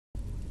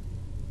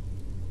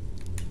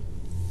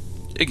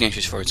Big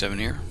Anxious 47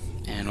 here,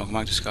 and welcome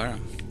back to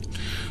Skyrim.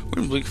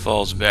 We're in Bleak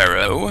Falls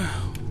Barrow,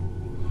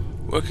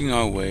 working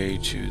our way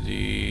to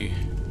the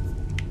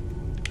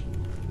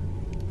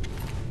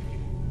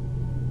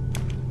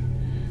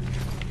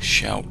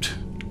shout.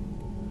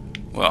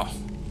 Well,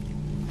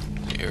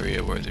 the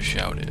area where the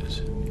shout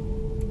is.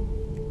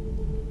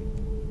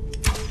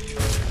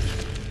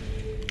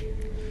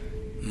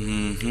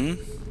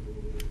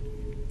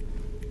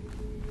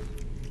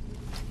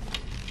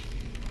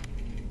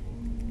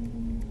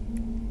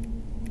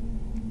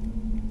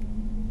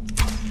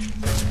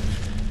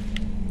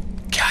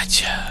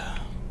 Gotcha.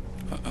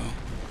 Uh-oh.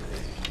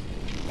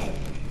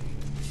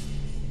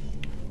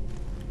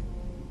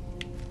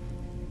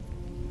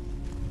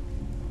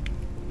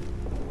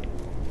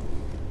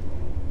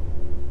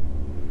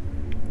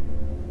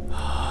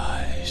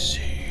 I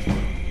see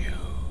you.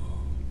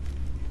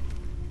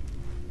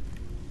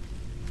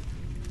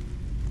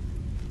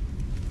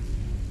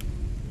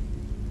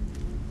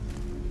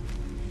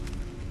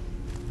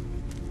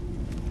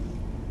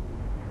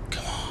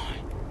 Come on.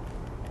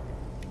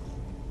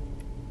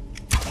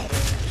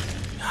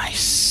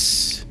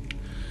 Nice.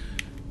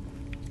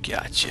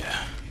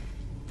 Gotcha.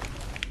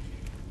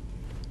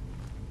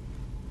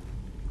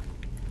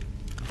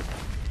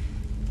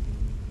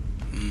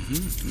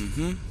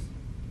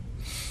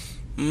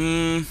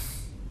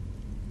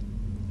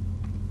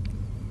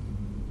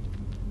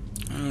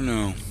 I don't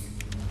know.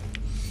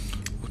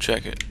 We'll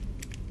check it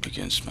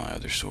against my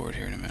other sword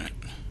here in a minute.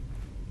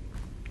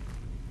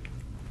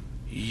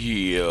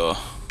 Yeah.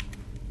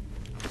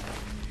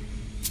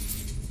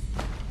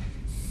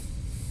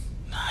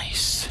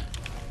 Nice.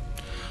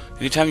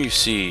 Anytime you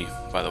see,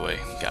 by the way,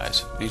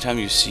 guys, anytime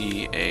you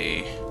see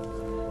a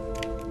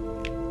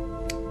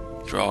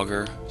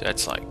Draugr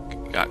that's like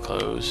got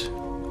clothes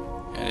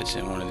and it's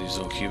in one of these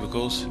little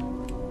cubicles,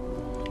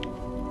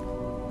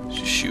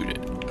 just shoot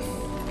it,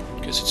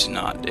 because it's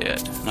not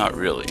dead. Not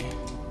really,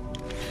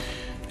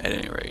 at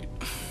any rate.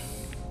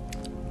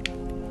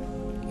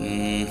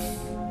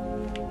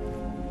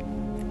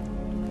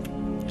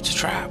 It's a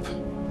trap.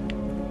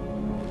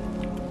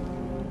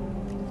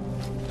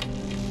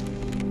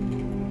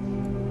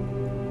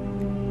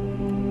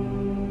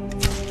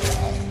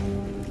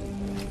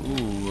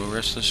 Ooh, a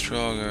restless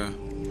Draugr.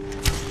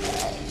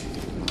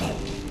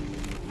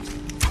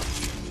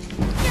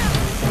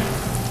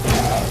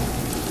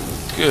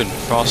 Good,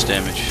 frost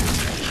damage.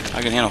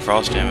 I can handle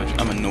frost damage.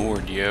 I'm a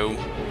Nord, yo.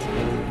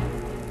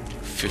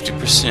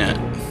 50%.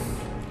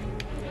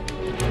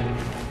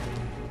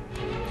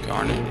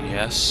 Garnet,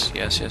 yes,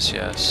 yes, yes,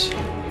 yes.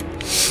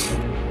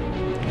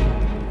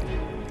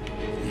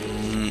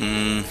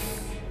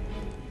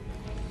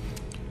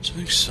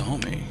 Something saw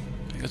me.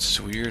 I got this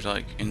weird,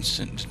 like,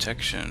 instant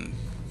detection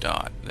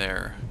dot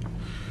there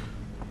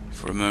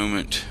for a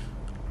moment.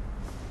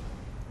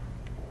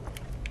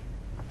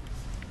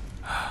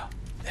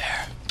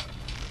 There.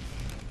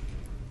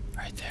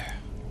 Right there.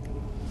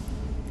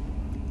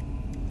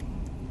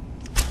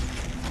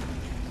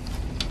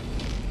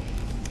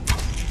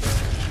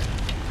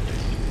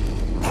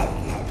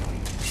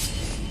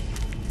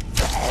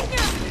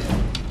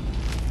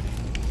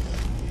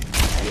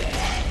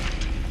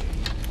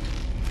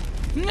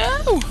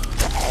 No!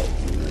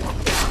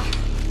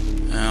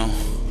 Ow.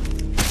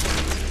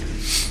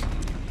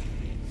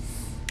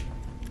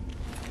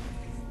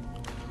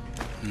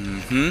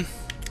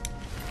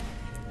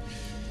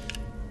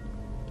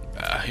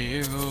 A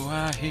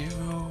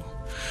hero.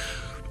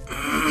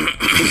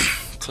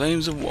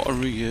 Claims a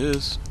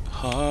warrior's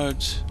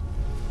heart.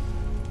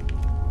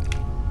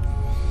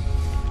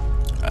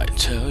 I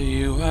tell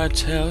you,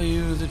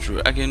 the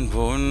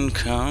Dragonborn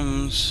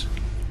comes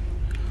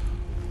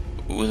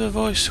with a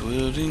voice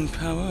wielding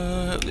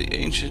power of the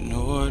ancient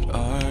Nord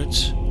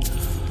arts.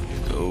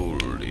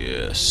 Gold,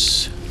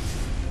 yes.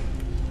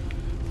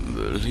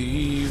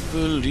 Believe,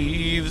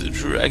 the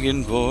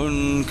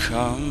Dragonborn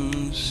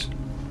comes.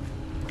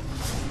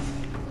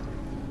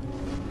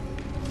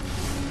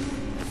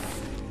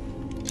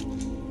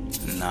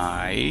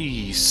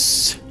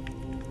 Nice.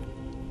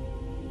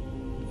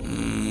 I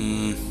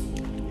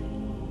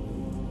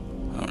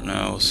don't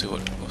know. We'll see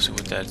what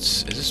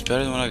that's. Is this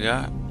better than what I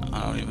got?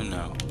 I don't even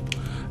know.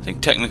 I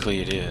think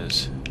technically it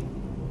is.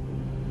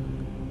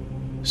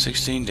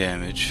 16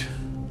 damage.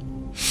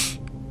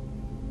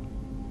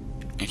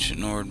 Ancient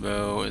Nord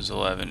bow is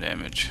 11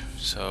 damage,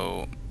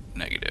 so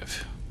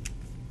negative.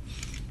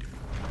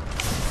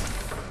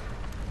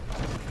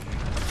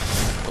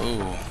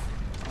 Oh.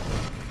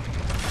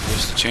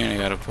 Here's the chain I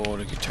gotta pull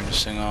to turn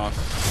this thing off.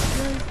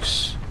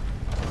 Yikes.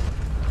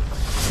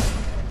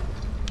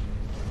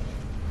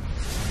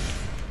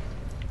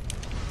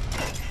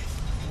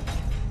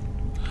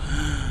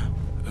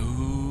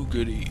 Oh,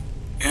 goody.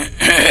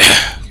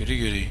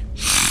 Goody.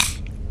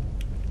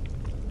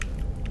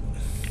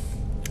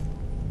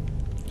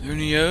 Are there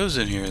any O's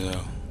in here,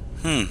 though?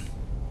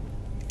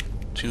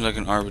 Seems like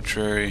an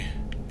arbitrary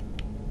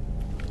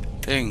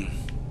thing.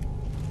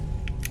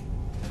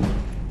 Is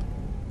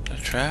that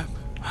a trap?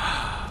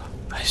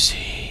 I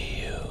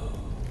see you.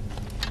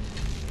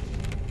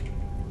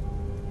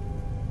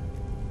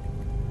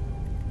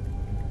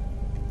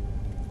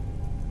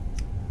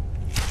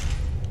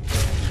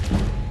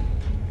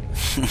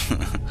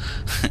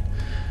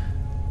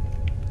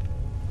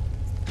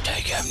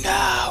 Take him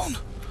down!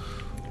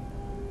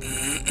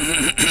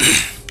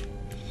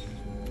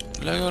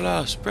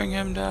 Legolas, bring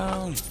him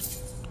down!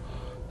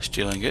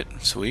 Stealing it,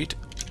 sweet.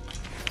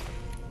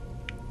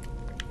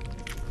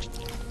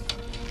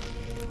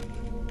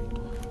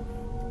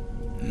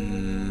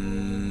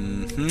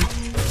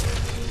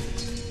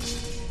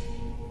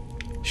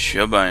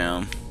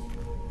 Shabam.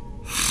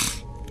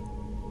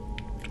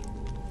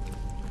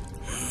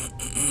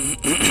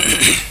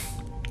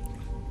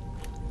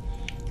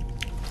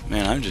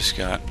 Man, I've just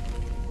got...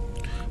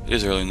 It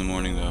is early in the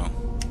morning, though.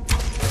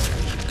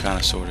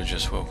 Kinda sorta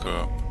just woke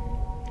up.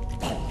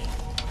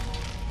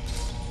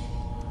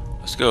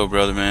 Let's go,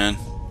 brother man.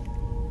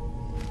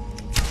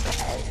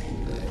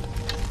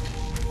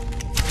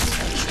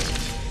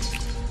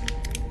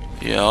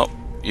 Yup.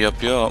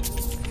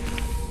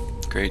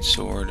 Great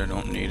sword, I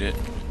don't need it.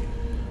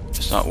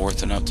 It's not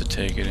worth enough to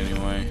take it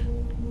anyway.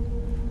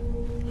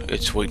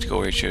 Its weight to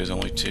gold ratio is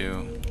only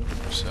 2,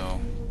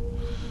 so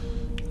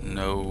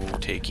no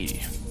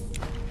takey.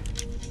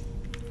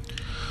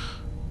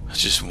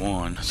 That's just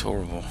 1. That's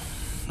horrible.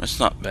 That's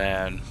not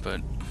bad,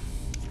 but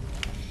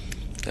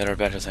there are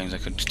better things I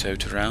could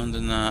tote around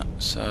than that.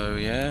 So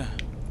yeah.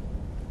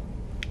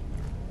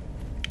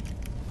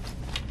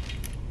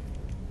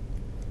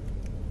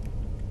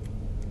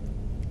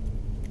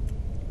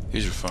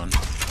 These are fun.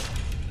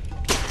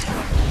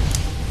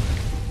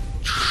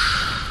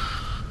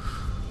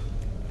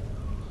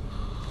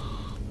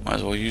 Might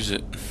as well use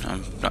it.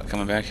 I'm not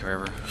coming back here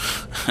ever.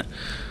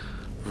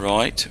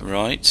 Right.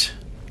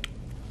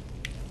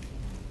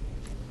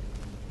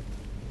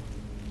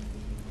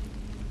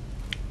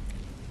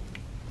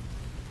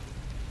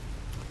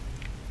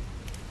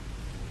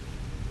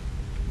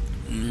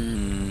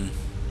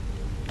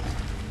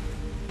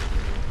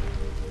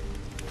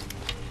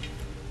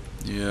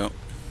 Yep.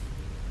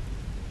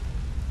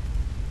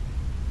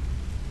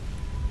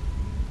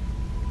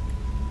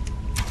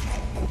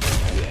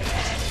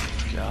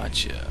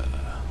 Gotcha.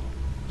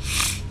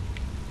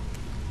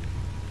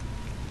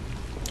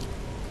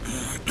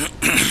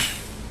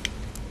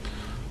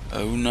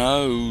 Oh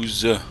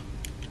noes. I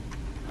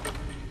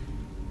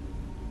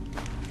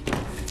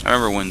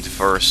remember when the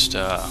first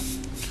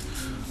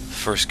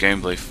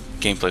gameplay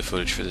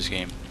footage for this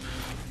game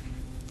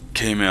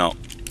came out.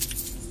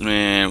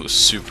 Man, it was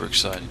super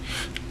exciting.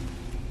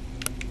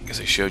 Because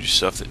they showed you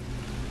stuff that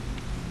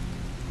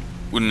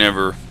would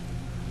never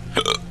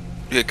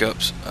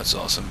hiccups. That's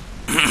awesome.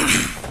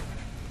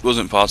 It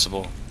wasn't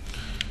possible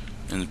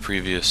in the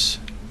previous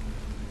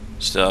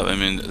stuff. I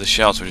mean, the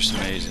shouts were just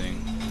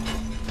amazing.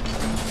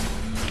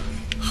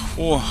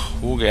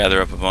 We'll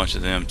gather up a bunch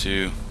of them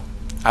too.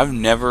 I've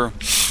never...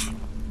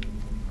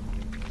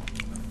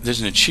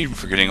 There's an achievement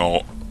for getting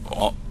all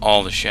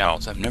the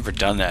shouts. I've never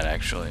done that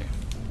actually.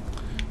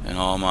 In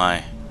all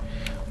my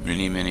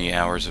many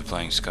hours of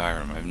playing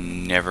Skyrim, I've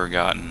never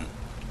gotten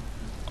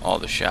all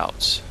the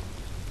shouts.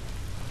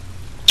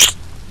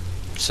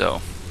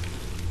 So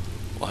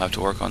we'll have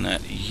to work on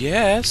that.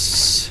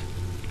 Yes.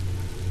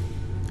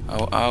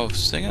 Oh, I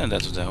was thinking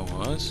that's what that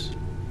was.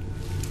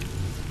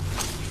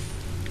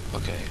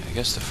 Okay, I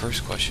guess the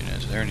first question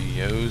is: are there any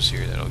Yos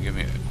here that'll give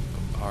me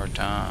a hard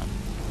time?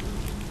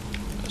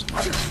 Doesn't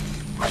matter.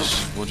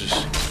 We'll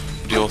just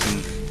deal with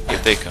them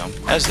if they come,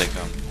 as they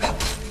come.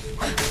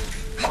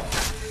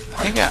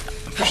 I'm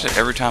pretty sure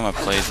every time I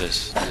played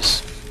this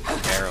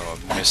arrow,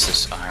 I've missed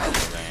this iron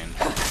vein.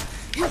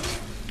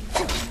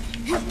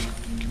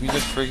 Give me the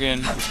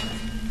friggin'...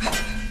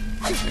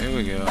 There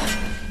we go.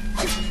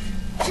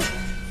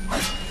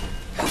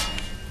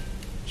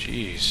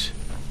 Jeez.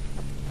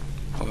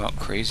 What about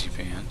crazy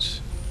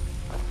pants?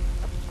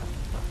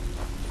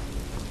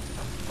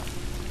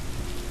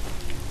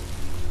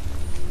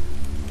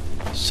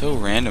 It's so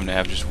random to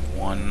have just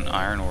one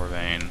iron ore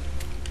vein.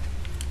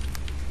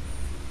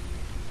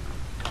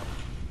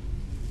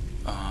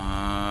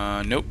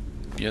 Nope.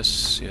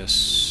 Yes.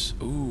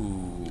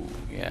 Ooh,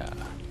 yeah.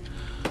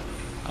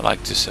 I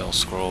like to sell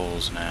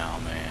scrolls now,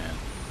 man.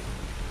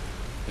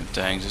 Them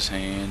things is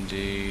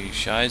handy.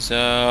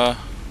 Shiza.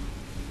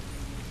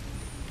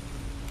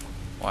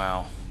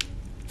 Wow.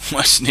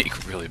 My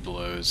sneak really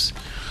blows.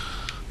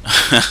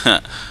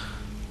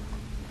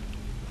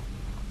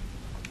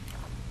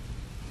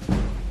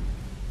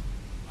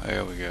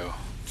 There we go.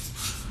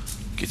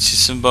 Get you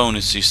some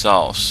bonusy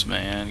sauce,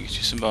 man. Get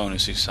you some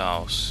bonusy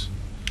sauce.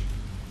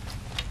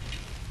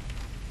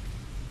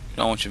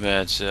 Don't want your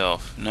bad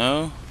self.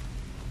 No?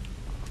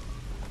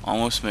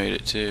 Almost made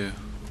it too.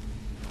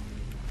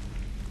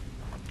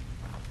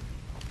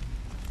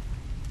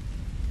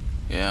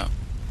 Yeah.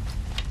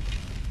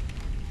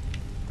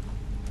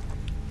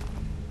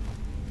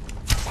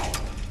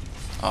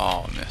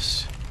 Oh, I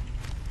missed.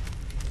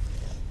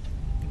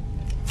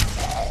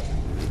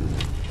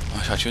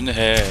 I shot you in the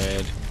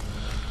head.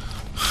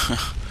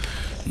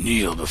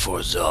 Kneel before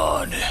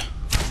Zod.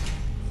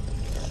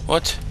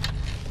 What?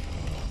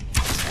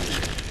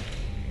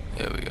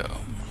 There we go.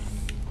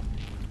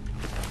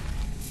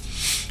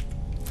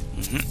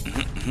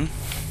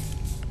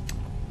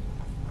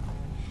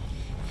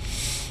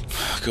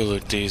 Go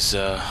look at these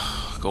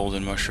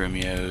golden mushroom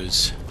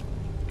yos.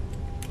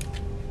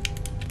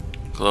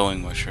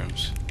 Glowing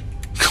mushrooms.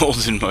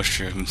 Golden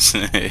mushrooms.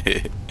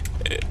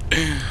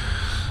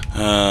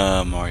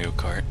 Mario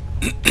Kart.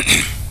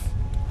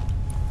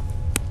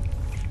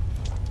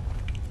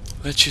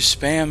 Let you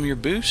spam your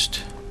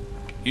boost.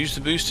 Use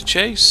the boost to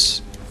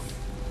chase.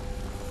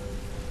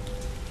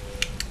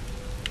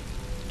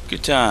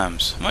 Good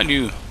times. I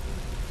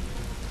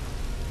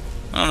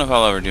don't know if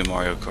I'll ever do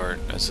Mario Kart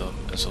as a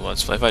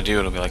Let's Play. If I do,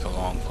 it'll be like a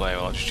long play.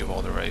 I'll just do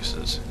all the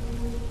races.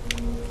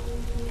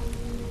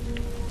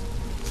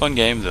 Fun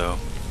game, though.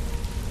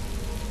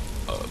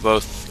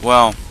 Both,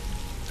 well,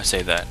 I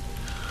say that.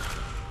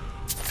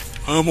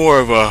 I'm more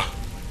of a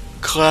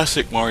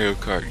classic Mario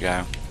Kart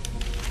guy.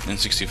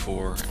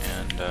 N64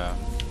 and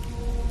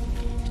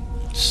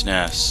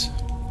SNES.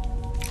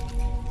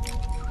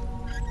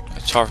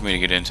 It's hard for me to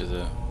get into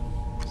the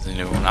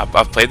newer one.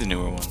 I've played the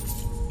newer one.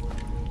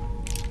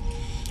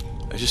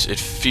 It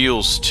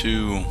feels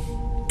too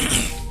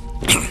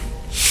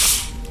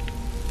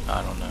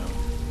I don't know.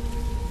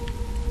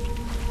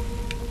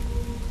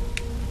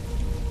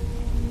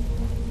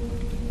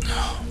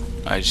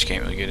 I just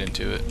can't really get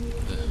into it.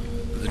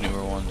 The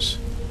newer ones.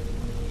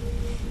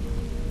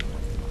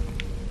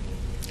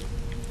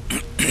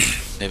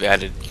 They've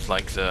added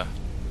like the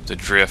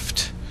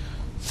drift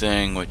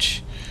thing,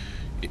 which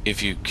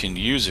if you can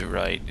use it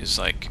right is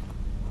like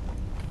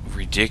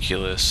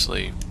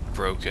ridiculously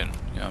broken.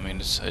 You know, I mean,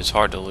 it's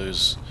hard to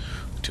lose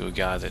to a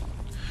guy that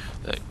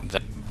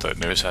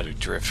knows how to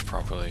drift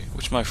properly,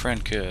 which my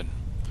friend could.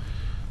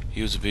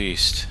 He was a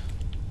beast.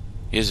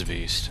 He is a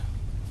beast,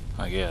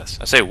 I guess.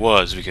 I say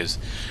was because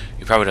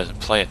he probably doesn't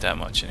play it that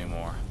much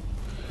anymore.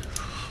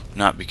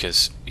 Not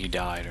because he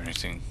died or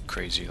anything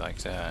crazy like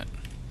that.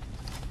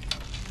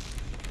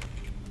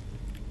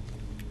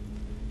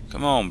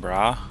 Come on,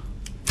 brah.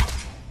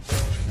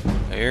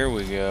 There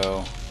we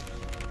go.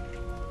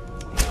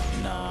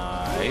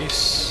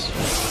 Nice.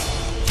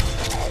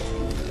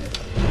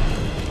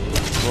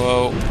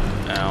 Whoa.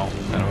 Ow.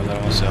 Got over that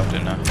on myself,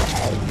 didn't I?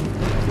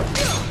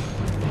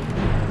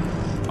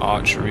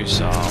 Archery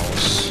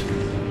sauce.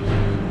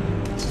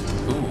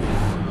 Ooh.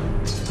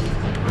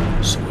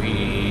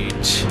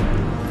 Sweet.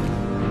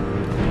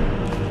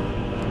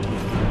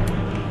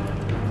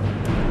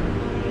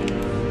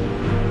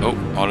 Oh,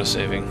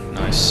 auto-saving.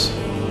 Nice.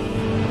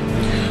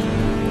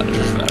 That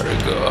is very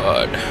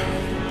good.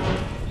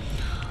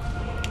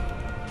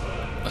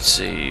 Let's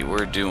see,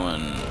 we're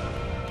doing...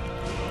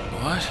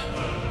 What?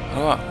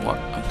 What?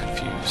 I'm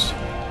confused. I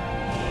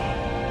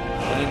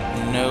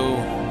didn't know...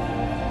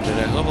 Did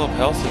I level up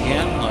health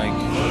again? Like,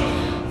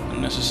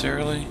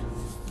 unnecessarily?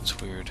 It's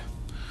weird.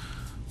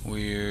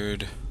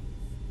 Weird.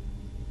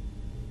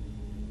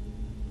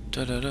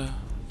 Da-da-da,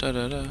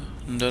 da-da-da,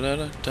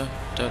 da-da-da,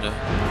 da-da-da.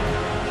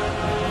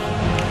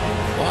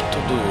 What to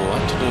do?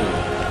 What to do?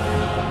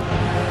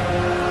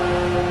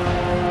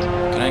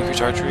 Can I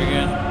increase archery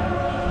again?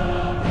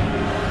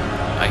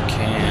 I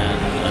can.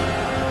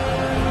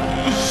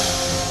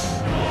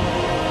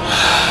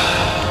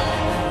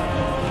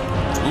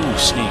 Ooh,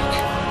 sneak.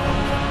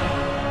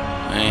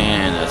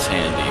 Man, that's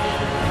handy.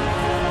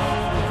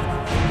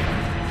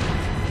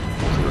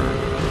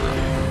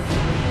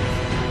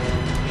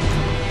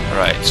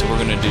 Alright, so we're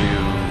gonna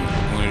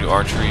do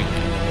archery, and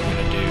we're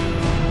gonna do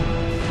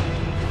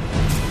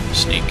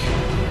sneak.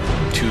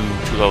 Two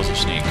levels of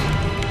sneak.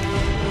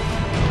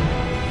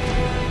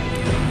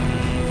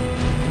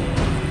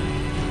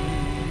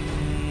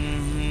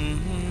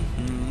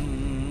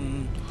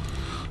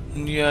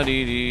 Da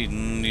dee dee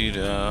dee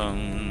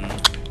dum,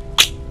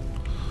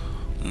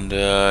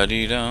 da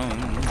dee dum,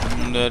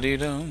 da dee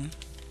dum.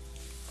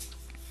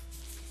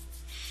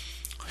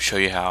 I'll show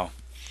you how.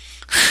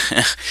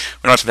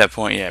 We're not to that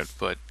point yet,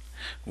 but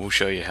we'll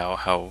show you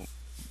how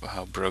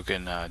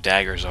broken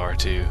daggers are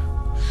too.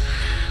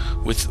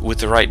 With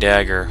the right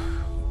dagger,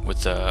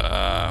 with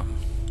the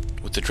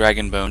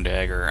dragon bone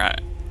dagger,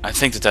 I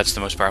think that's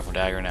the most powerful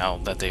dagger now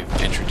that they've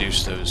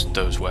introduced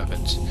those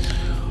weapons.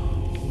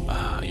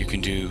 You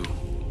can do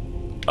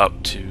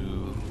up to...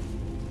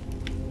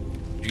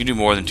 You can do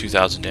more than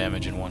 2,000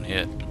 damage in one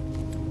hit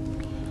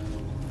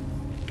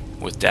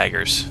with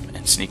daggers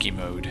and sneaky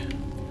mode.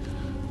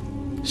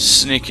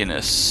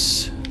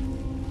 Sneakiness.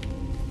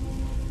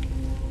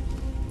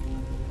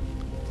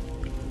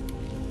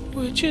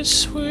 Which is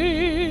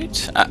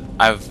sweet.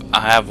 I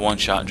have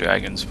one-shot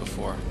dragons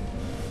before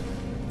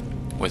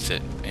with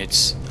it.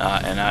 It's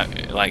and I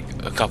like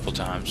a couple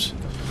times.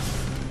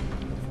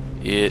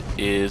 It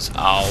is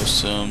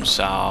awesome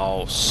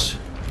sauce.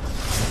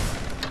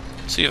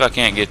 See if I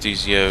can't get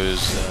these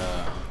yos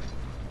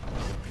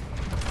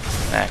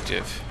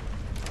active.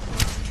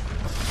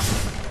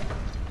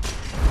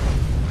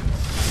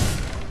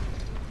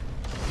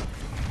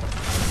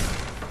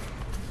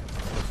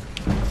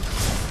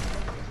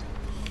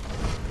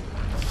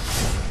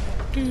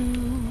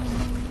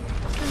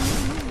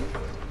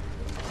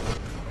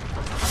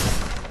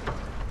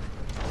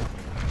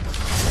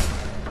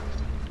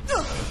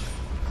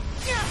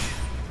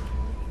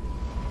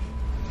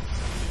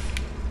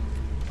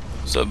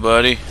 What's up,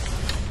 buddy?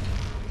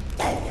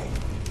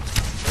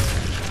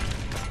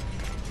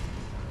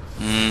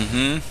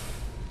 Mm-hmm.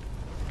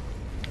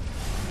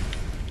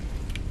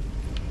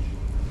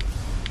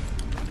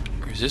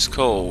 Is this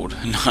cold?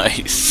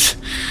 Nice.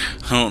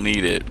 I don't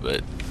need it,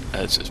 but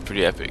that's just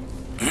pretty epic.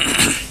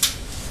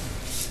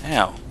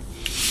 Ow.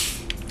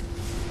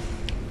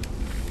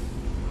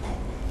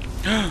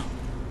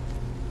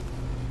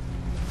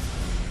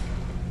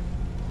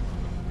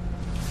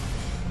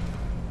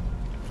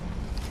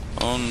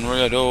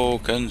 Onredo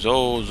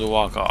Kenzo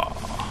Zawaka.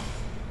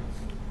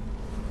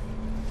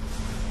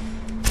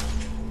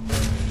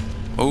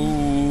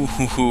 Ooh,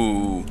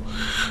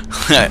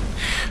 that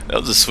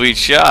was a sweet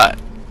shot.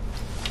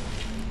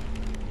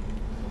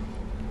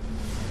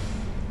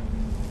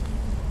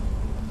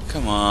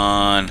 Come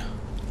on.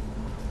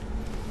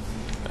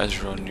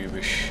 That's real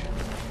noobish.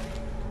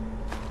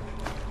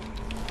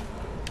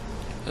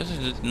 This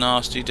is a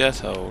nasty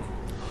death hold.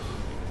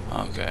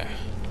 Okay.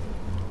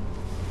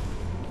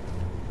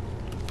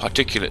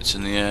 Particulates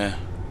in the air.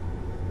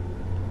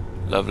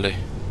 Lovely.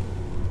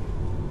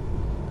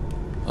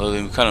 Although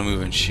they're kind of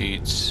moving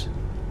sheets.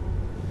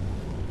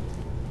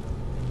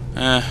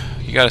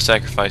 You gotta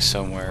sacrifice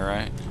somewhere,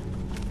 right?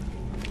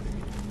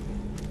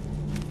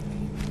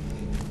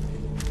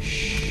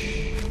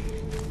 Shh.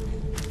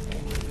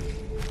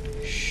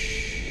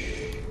 Shh.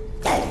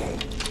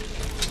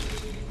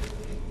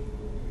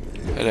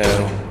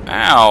 Hello.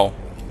 Ow!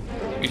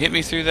 You hit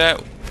me through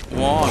that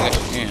wall? I guess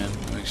you can.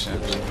 That makes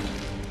sense.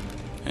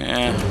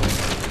 Yeah.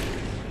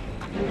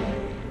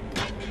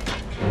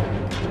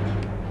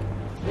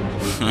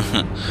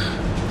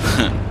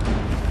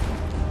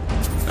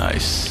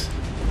 Nice.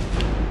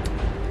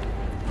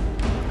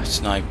 I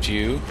sniped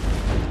you,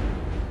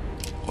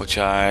 which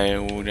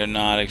I did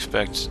not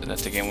expect that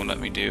the game would let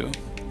me do.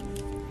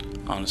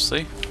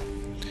 Honestly.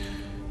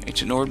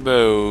 Ancient Nord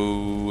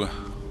bow.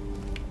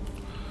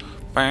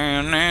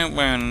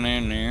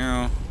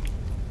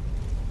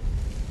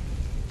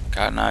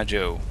 Cotton Eye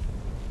Joe.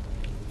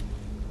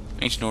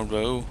 Ancient Nord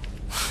bow.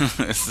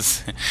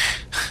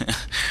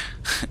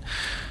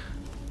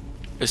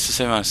 It's the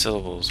same amount of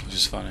syllables, which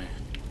is funny.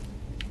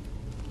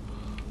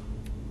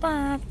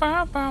 I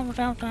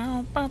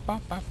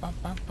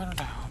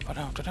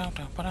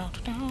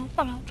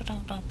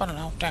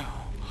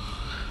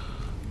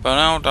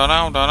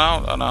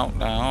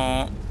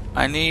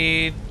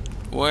need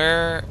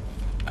where?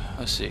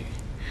 Let's see.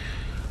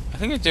 I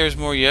think that there's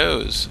more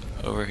yos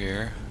over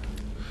here.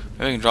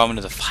 Maybe I can draw them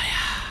into the fire.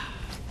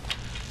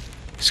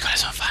 This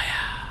guy's on fire.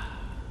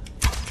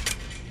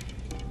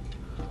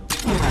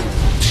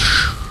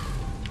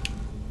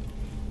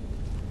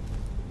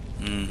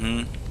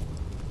 Mm-hmm.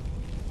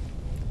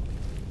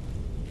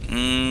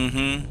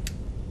 Mm-hmm.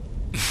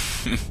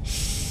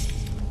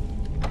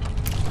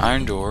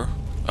 Iron door.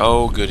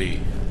 Oh,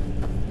 goody.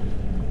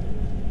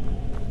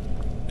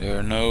 There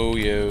are no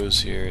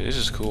yos here. This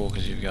is cool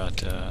because you've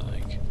got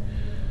like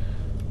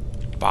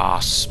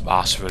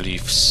boss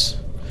reliefs,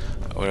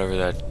 or whatever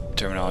that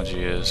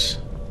terminology is.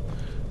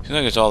 Seems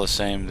like it's all the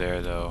same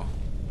there, though.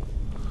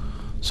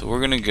 So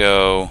we're gonna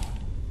go.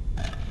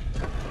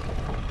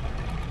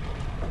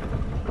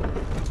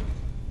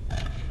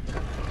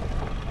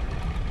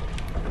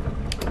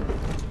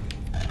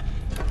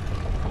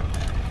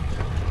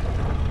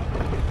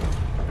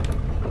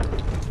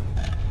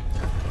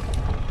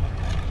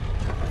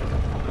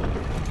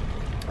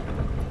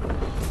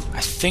 I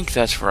think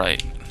that's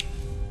right.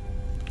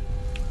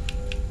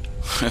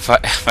 if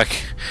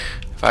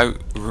I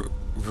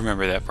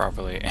remember that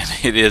properly, and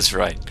it is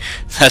right.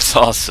 That's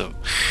awesome.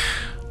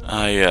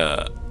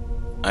 I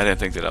didn't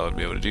think that I would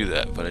be able to do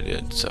that, but I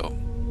did. So,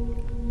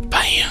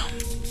 bam!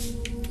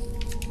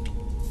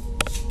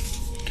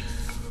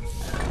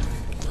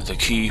 The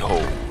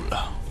keyhole.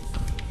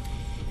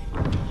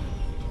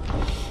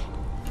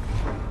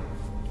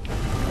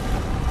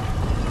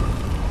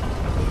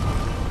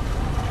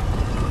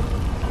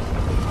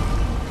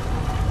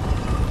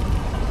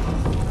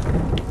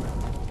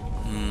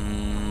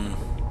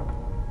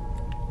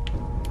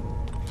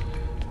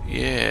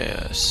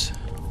 Yes.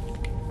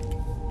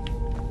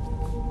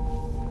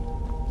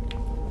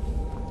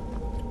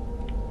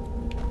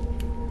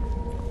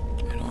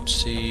 I don't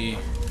see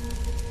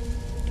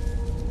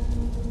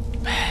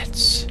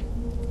bats.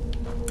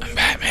 I'm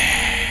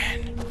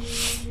Batman.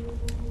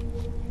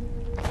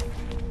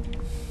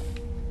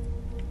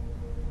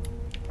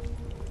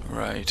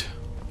 Right.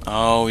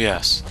 Oh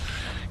yes.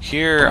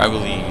 Here, I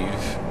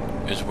believe,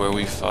 is where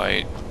we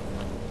fight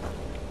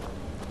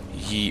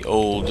ye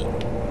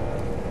old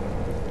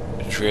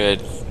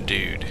Dread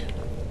dude.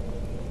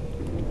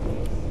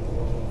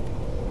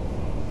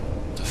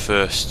 The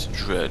first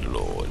Dread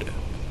Lord.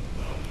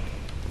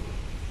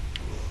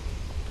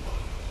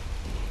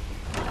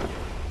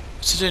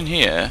 Is it in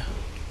here?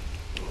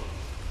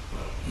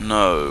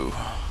 No,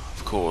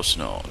 of course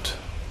not.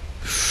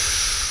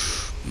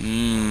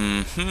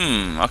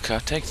 Okay, I'll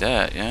take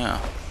that, yeah.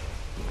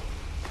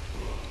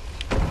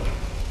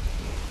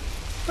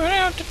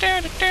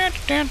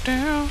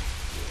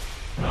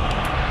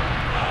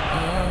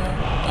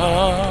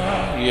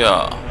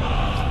 Yeah.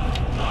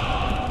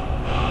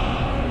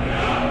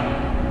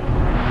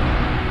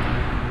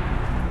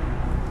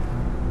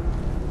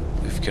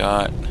 We've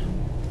got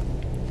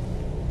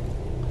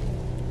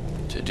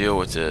to deal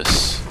with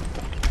this.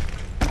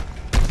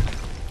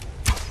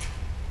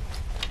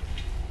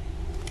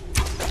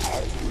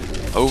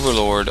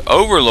 Overlord.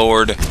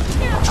 Overlord!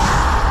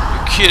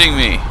 You're kidding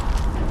me.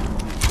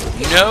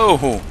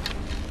 No!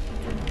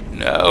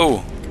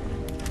 No!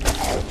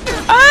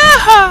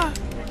 Ah!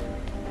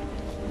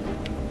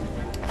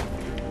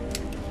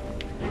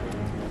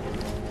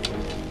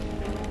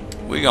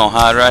 We gonna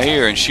hide right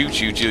here and shoot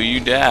you till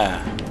you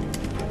die.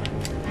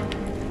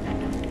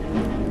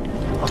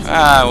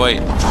 Ah,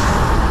 wait.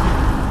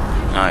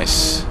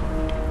 Nice.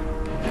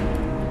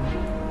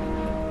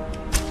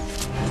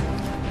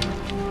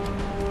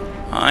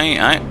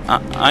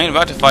 I ain't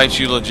about to fight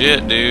you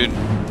legit, dude.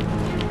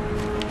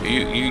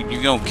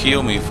 You gonna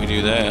kill me if we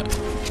do that.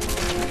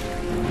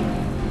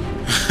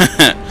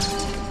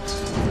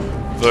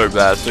 Very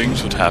bad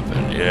things would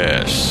happen,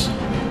 yes.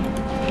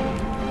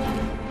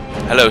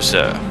 Hello,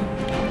 sir.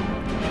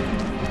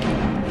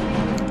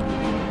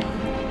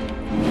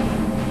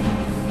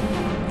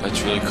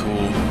 That's really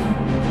cool.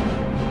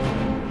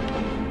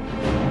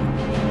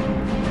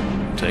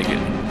 Take it.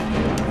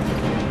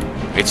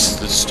 It's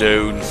the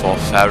stone for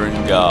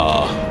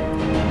Faringa.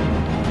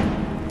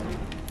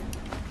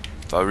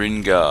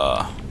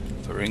 Faringa.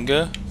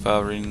 Faringa?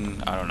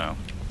 Farin... I don't know.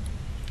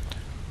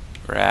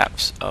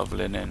 Wraps of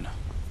linen.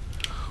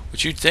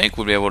 Which you'd think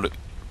would be able to...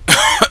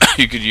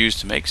 you could use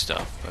to make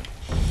stuff, but...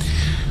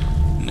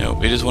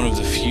 no, it is one of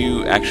the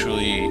few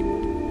actually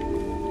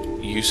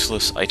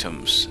useless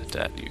items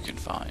that you can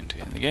find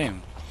in the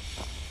game.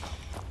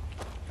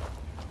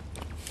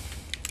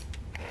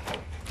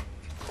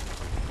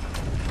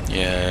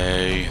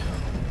 Yay.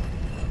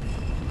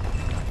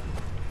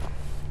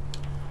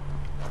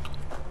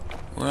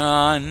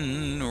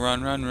 Run,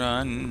 run, run,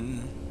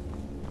 run.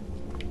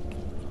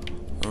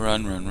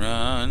 Run, run,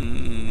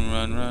 run,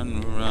 run,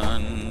 run,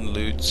 run.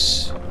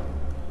 Loots.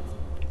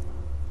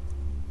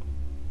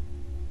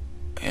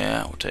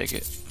 Yeah, we'll take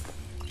it.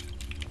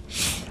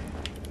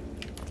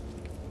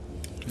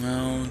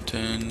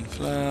 Mountain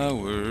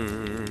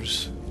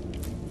flowers.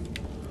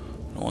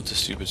 I don't want the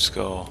stupid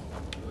skull.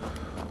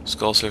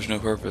 Skull serves no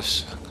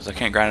purpose, because I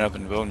can't grind it up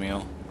into bone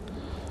meal.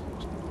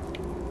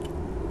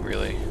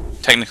 Really.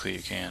 Technically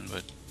you can,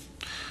 but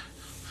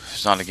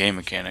it's not a game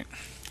mechanic.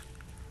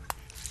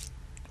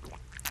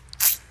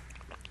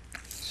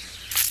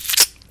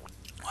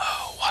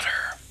 Oh,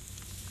 water.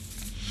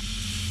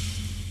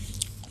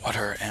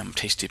 Water and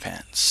tasty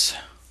pants.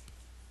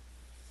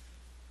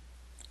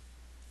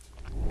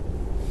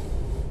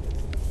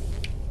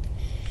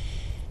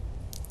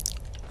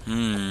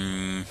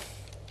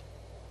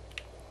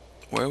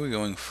 Where are we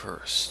going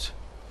first?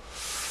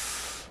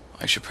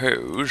 I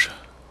suppose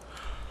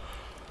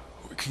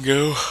we can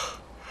go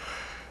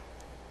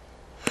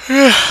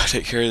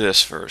take care of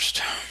this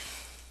first.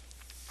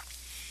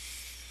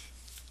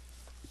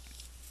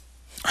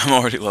 I'm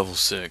already level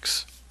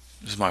 6.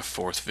 This is my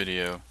 4th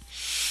video.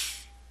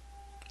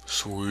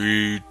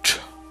 Sweet.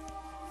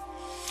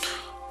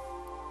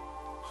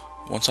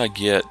 Once I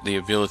get the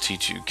ability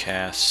to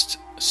cast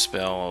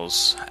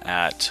spells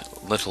at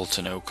little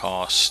to no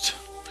cost,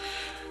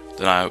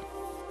 then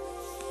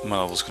my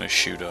level's gonna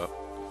shoot up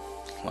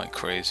like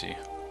crazy.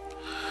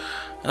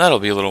 And that'll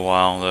be a little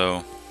while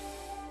though.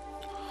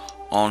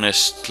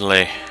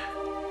 Honestly.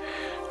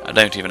 I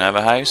don't even have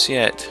a house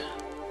yet.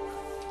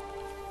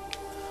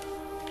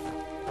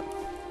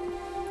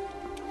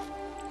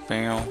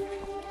 Down,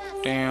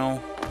 down,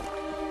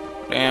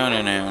 down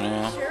and down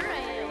now. Sure I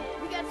am.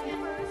 We got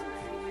some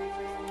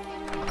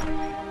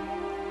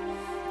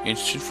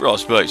Instant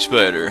frostbite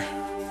spider.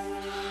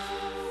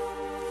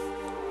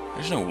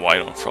 There's no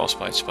white on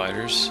frostbite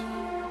spiders.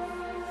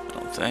 I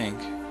don't think.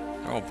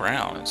 They're all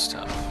brown and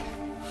stuff.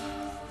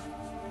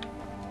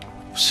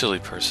 Silly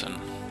person.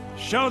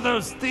 Show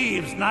those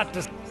thieves not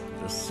to...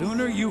 The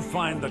sooner you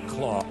find the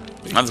claw...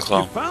 Not the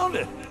claw. You found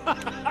it!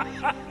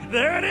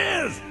 There it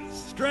is!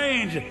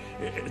 Strange.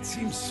 It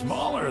seems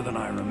smaller than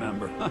I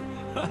remember.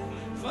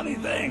 Funny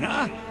thing,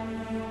 huh?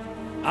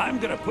 I'm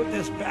gonna put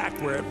this back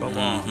where it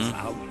belongs.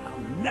 I'll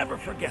never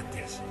forget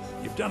this.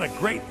 You've done a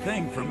great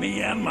thing for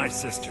me and my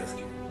sister.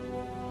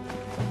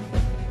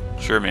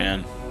 Sure,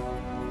 man.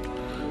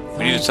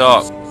 We need to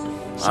talk.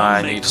 Some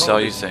I may need to call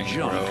sell you it things,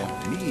 junk.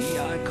 bro. Me,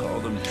 I call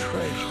them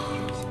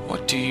treasures.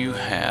 What do you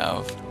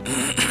have?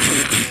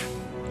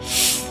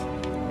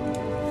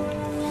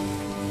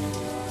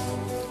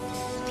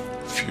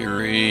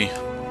 Fury.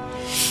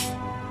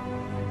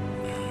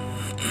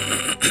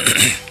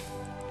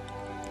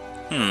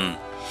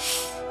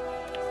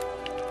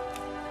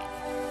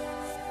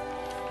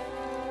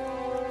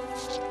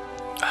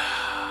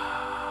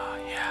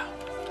 Yeah.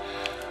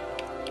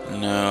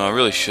 No, I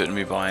really shouldn't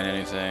be buying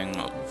anything.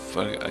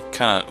 But I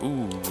kind of...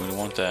 Ooh, I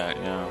want that,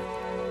 yeah.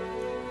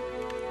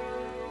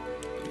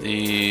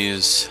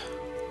 These...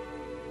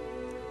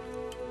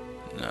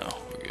 No,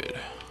 we're good.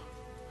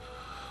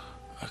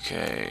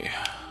 Okay.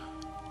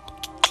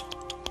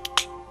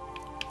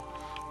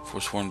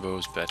 Forsworn bow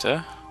is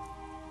better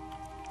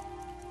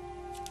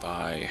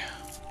by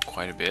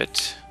quite a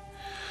bit.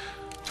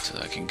 So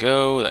that can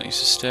go. That needs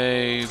to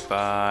stay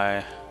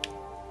by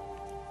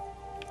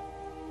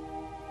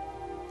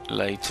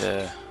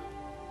later.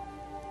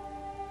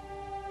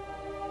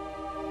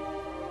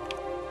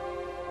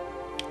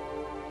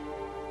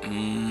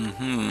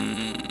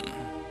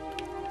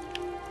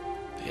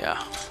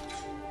 Yeah.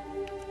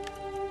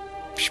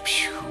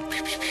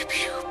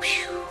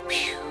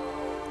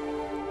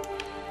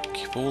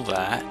 Keep all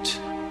that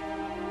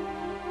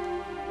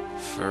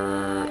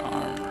for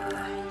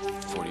armor.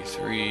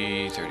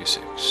 43,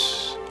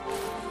 36.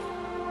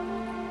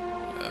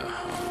 Nope,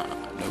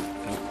 nope,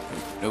 nope,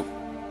 nope.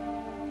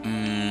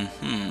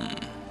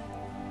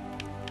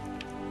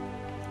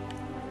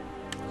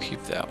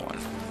 Keep that one.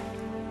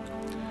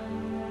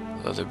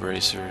 Leather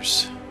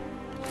bracers.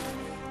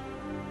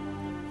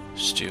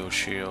 Steel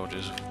shield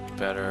is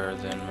better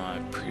than my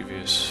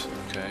previous.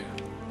 Okay.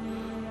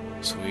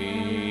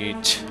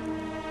 Sweet.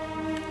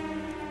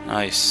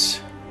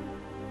 Nice.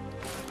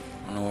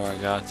 I don't know where I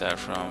got that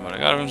from, but I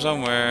got it from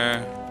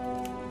somewhere.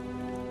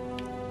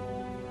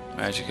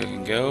 Magic I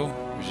can go.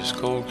 Resist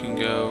cold can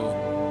go.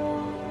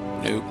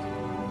 Nope.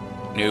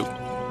 Nope.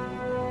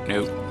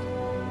 Nope.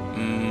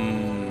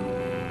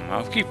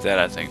 I'll keep that,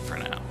 I think, for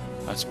now.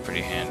 That's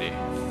pretty handy.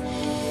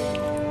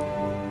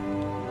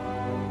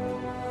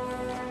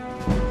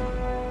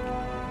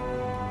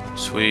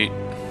 Sweet.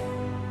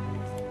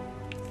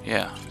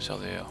 Yeah, sell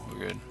the ale. We're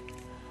good.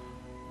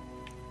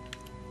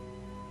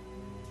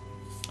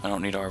 I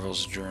don't need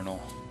Arvel's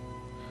journal.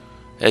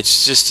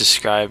 It's just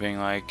describing,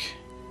 like,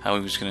 how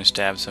he was going to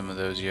stab some of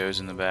those yos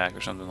in the back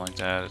or something like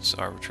that. It's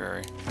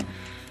arbitrary.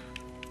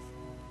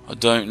 I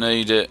don't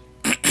need it.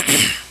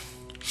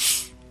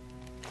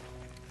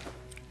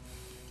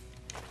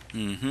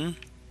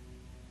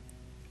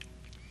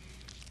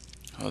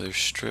 Oh, there's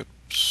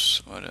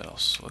strips. What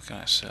else? What can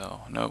I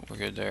sell? Nope, we're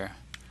good there.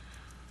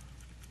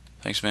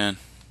 Thanks, man.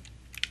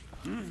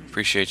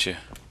 Appreciate you.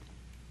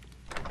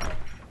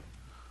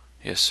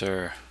 Yes,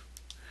 sir.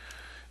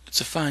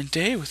 It's a fine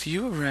day with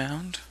you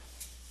around.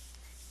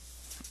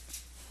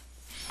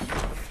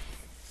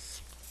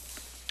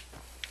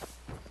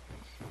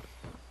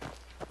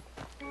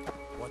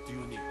 What do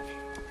you need?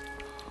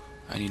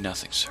 I need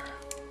nothing, sir.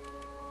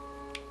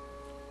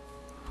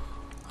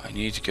 I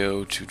need to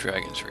go to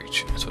Dragon's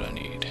Reach. That's what I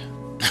need.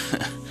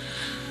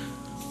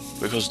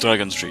 Because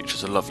Dragon's Reach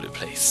is a lovely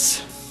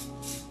place.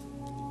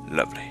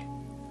 Lovely.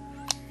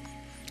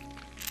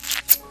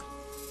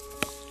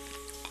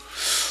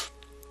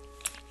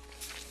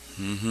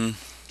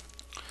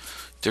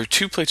 There are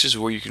two places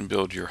where you can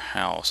build your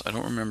house. I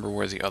don't remember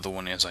where the other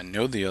one is. I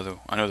know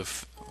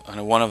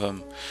one of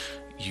them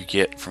you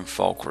get from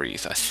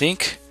Falkreath. I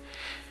think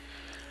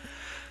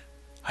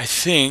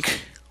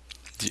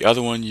the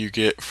other one you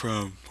get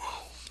from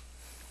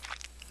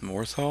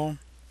Morthal.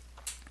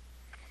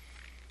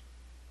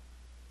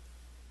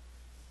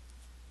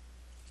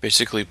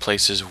 Basically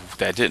places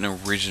that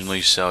didn't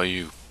originally sell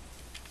you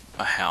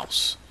a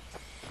house.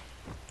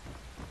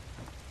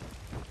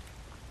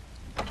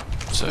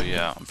 So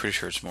yeah, I'm pretty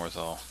sure it's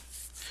Morthal.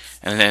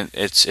 And then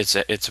it's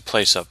a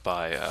place up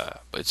by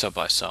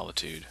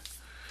Solitude.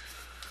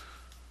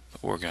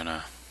 But we're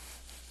gonna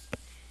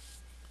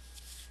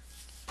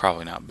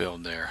probably not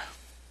build there.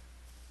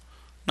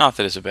 Not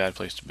that it's a bad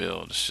place to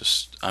build. It's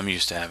just I'm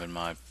used to having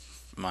my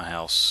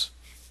house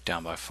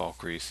down by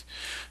Falkreath,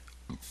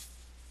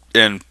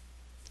 and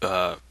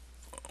a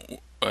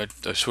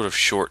sort of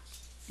short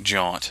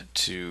jaunt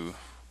to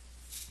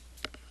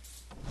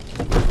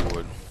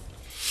Riverwood.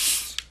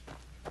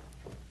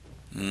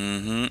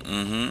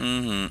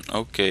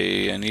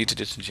 Okay, I need to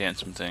disenchant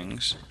some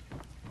things.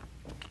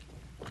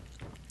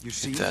 You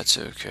see, if that's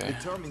okay.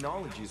 the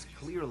terminology is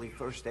clearly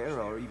First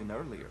Era or even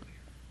earlier.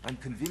 I'm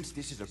convinced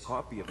this is a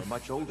copy of a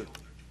much older.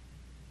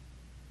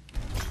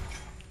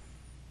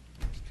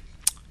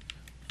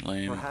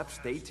 Lame. Perhaps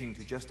dating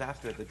to just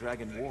after the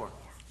Dragon War.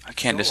 I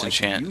can't So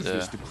disenchant I can use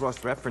this to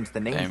cross-reference the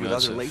names with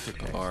amulets other of later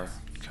texts.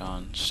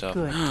 Archon stuff.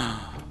 Good.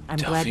 I'm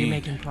glad you're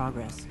making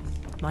progress.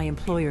 My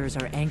employers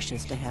are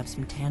anxious to have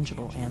some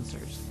tangible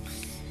answers.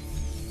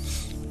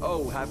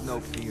 Oh, have no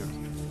fear.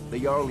 The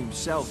Jarl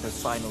himself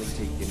has finally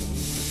taken an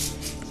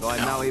interest, so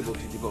I'm now able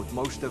to devote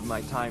most of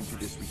my time to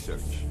this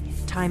research.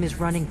 Time is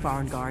running,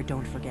 Farengar,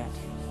 don't forget.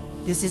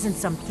 This isn't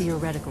some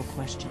theoretical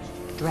question.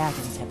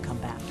 Dragons have come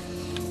back.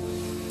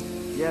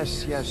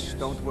 Yes, yes,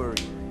 don't worry.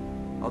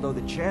 Although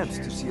the chance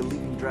to see a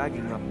living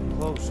dragon up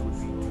close would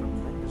be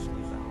tremendously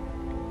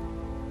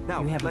valuable.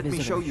 Now, You have a let me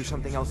visitor. show you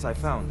something else I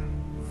found.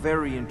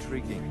 Very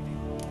intriguing.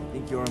 I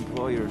think your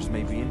employers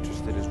may be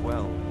interested as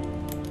well.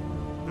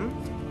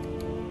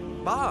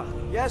 Ah,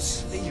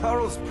 yes, the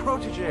Jarl's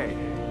protege.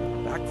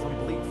 Back from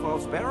Bleak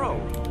Falls Barrow.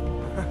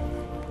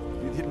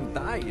 You didn't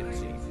die, it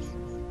seems.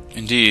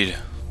 Indeed.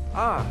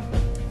 Ah,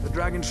 the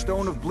Dragon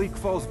Stone of Bleak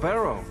Falls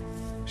Barrow.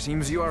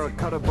 Seems you are a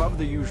cut above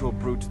the usual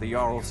brutes the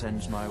Jarl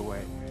sends my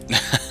way.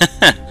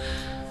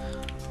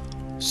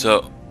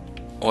 So,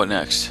 what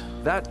next?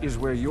 That is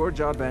where your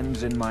job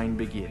ends and mine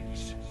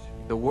begins.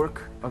 The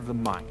work of the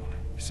mind.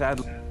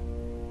 Sadly,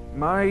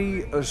 my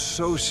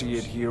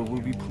associate here will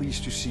be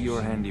pleased to see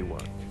your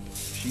handiwork.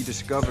 She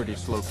discovered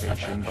its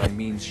location by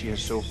means she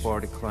has so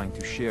far declined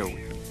to share with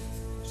you.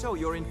 So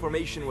your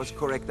information was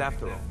correct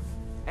after all.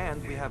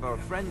 And we have our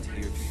friend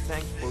here to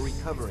thank for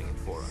recovering it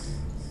for us.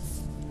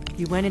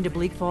 You went into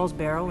Bleak Falls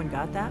Barrow and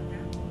got that?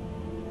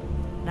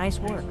 Nice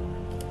work.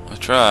 I'll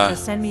try.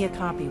 Just send me a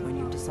copy when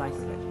you've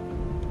deciphered it.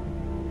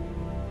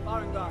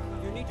 Farengar,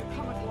 you need to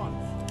come at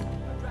once.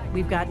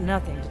 We've got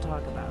nothing to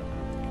talk about.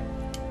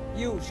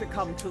 You should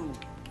come too.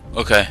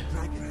 Okay.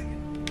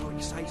 Dragon. How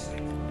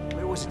exciting.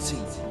 Where was it seen?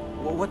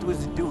 What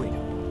was it doing?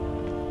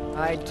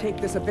 I'd take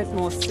this a bit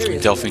more seriously.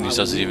 Delphine if I just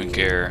were doesn't you. even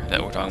care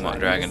that we're talking about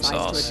dragon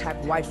Decides sauce. to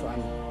attack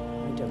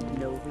Whiterun. I don't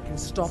know if we can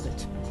stop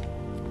it.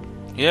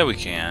 Yeah, we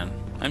can.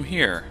 I'm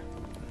here.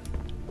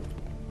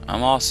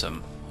 I'm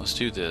awesome. Let's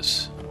do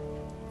this.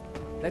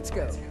 Let's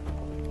go.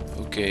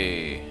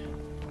 Okay.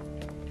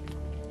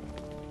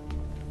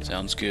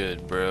 Sounds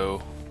good,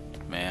 bro.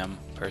 Ma'am,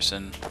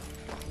 person,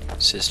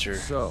 sister.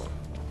 So,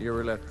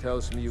 Irileth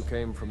tells me you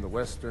came from the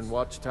Western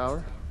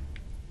Watchtower?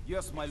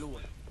 Yes, my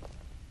lord.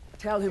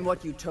 Tell him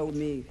what you told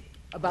me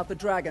about the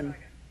dragon.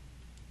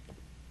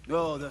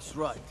 Oh, that's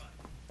right.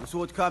 The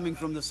sword coming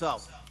from the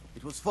south.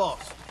 It was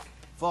fast.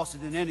 Faster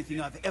than anything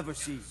I've ever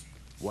seen.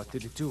 What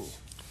did it do?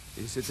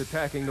 Is it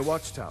attacking the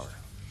Watchtower?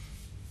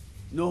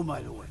 No, my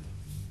lord.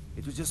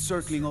 It was just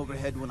circling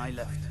overhead when I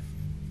left.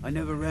 I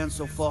never ran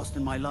so fast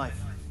in my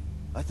life.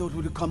 I thought it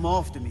would come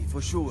after me,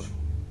 for sure.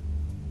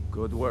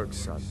 Good work,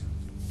 son.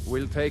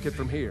 We'll take it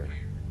from here.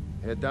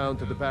 Head down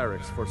to the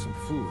barracks for some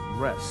food and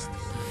rest.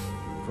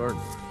 You've earned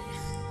it.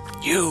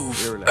 You've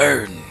Irileth,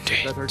 earned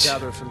better it.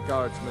 gather some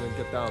guardsmen and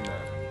get down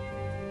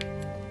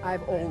there.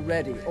 I've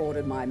already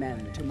ordered my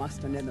men to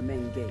muster near the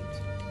main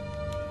gate.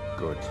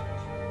 Good.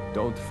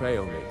 Don't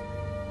fail me.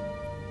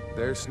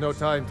 There's no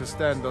time to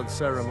stand on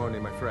ceremony,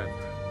 my friend.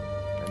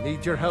 I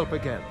need your help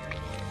again.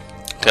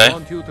 Okay. I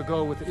want you to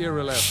go with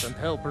Irileth and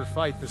help her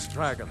fight this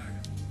dragon.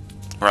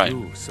 Right.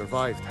 You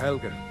survived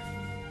Helgen,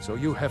 so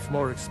you have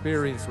more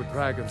experience with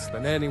dragons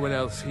than anyone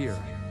else here.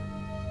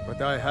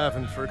 But I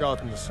haven't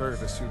forgotten the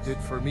service you did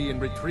for me in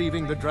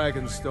retrieving the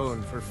Dragon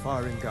Stone for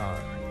Farengar.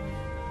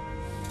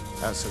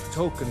 As a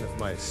token of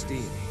my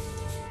esteem,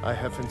 I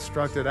have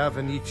instructed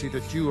Avenici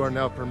that you are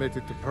now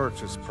permitted to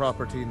purchase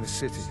property in the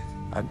city.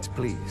 And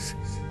please,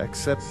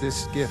 accept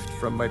this gift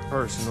from my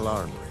personal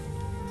armory.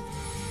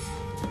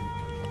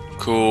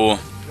 Cool.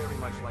 Very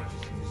much like to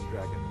see this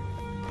dragon.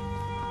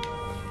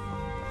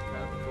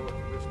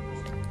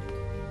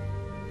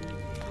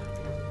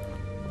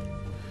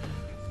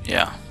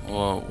 Yeah,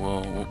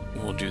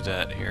 we'll do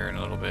that here in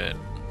a little bit.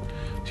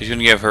 She's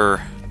gonna give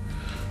her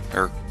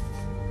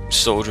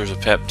soldiers a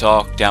pep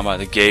talk down by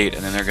the gate,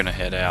 and then they're gonna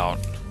head out.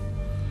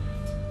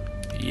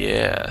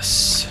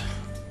 Yes.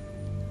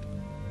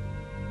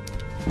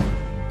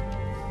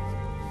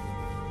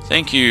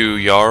 Thank you,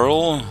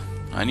 Jarl.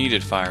 I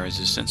needed fire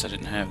resistance. I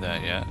didn't have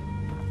that yet.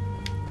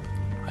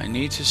 I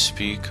need to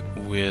speak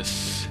with...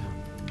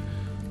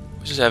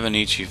 What's this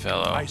Avenici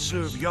fellow? I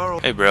serve Jarl.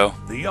 Hey, bro.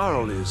 The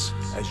Jarl is,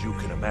 as you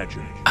can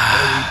imagine,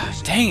 very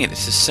busy. Dang it,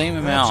 it's the same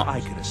Perhaps amount.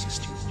 I can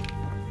assist you.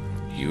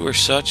 You are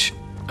such...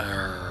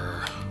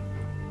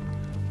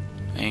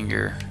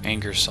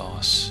 anger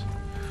sauce.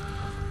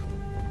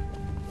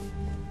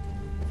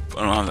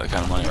 I don't have that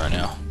kind of money right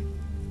now.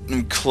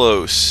 I'm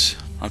close.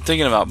 I'm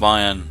thinking about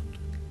buying...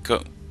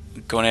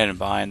 going ahead and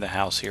buying the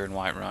house here in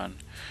Whiterun,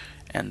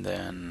 and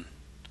then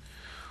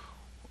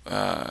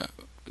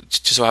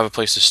just so I have a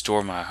place to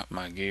store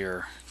my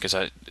gear, because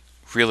I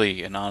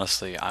really and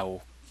honestly I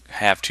will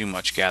have too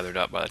much gathered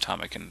up by the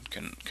time I can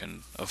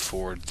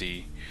afford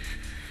the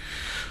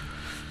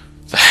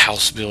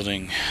house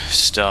building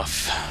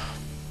stuff.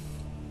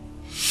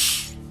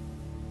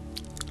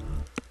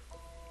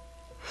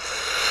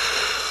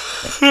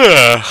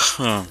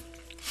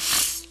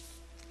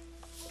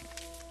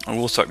 I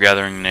will start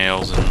gathering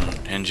nails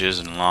and hinges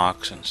and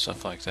locks and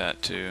stuff like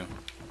that too.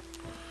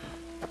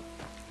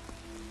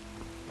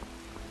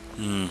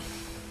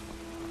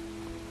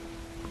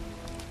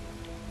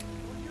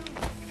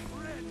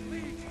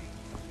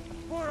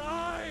 For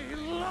I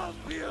love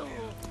you.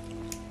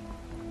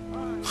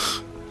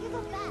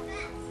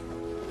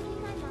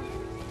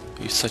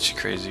 He's such a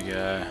crazy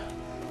guy.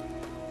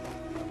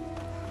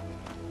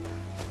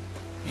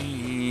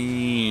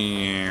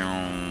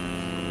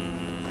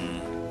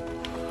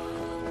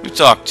 We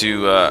talked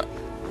to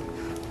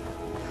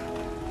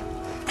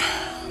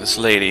this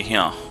lady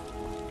here.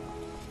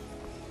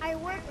 I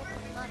work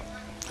with the money.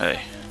 Hey,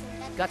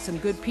 Got some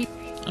good people.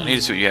 I need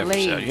to see what you have for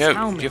sale. Blades, You have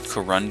helmets,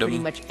 pretty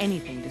corundum? much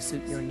anything to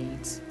suit your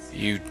needs.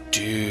 You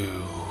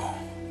do.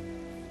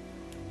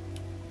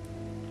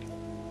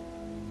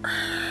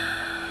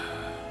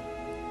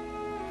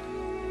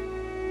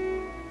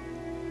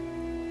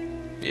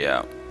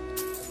 Yeah.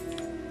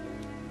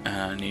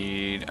 I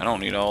don't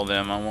need all of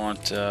them. I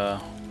want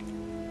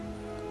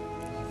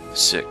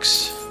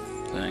 6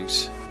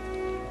 things.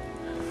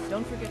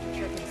 Don't forget to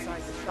check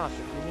inside the shop if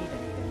you need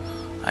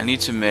anything. I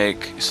need to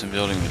make some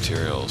building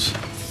materials.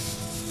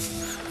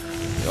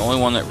 The only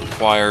one that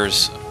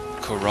requires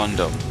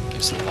corundum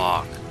is the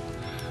lock.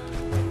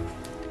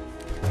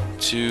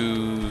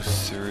 2,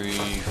 3,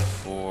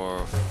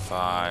 4,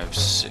 5,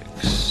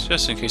 6.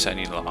 Just in case I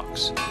need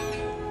locks.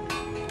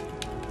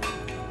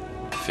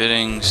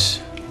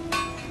 Fittings,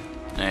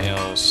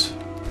 nails,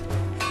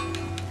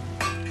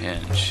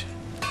 hinge.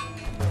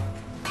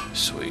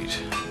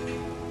 Sweet.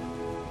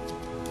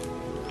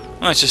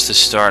 Well, that's just the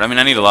start. I mean,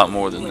 I need a lot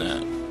more than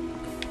that.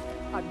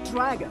 A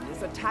dragon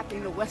is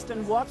attacking the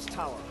Western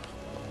Watchtower.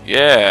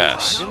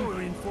 Yes. Now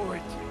we're in for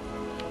it.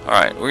 All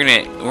right, we're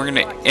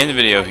gonna end the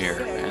video here,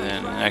 and then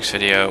in the next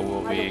video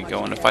we'll be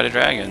going to fight a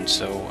dragon.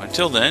 So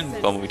until then,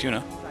 Bumblebee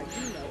Tuna.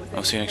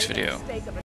 I'll see you next video.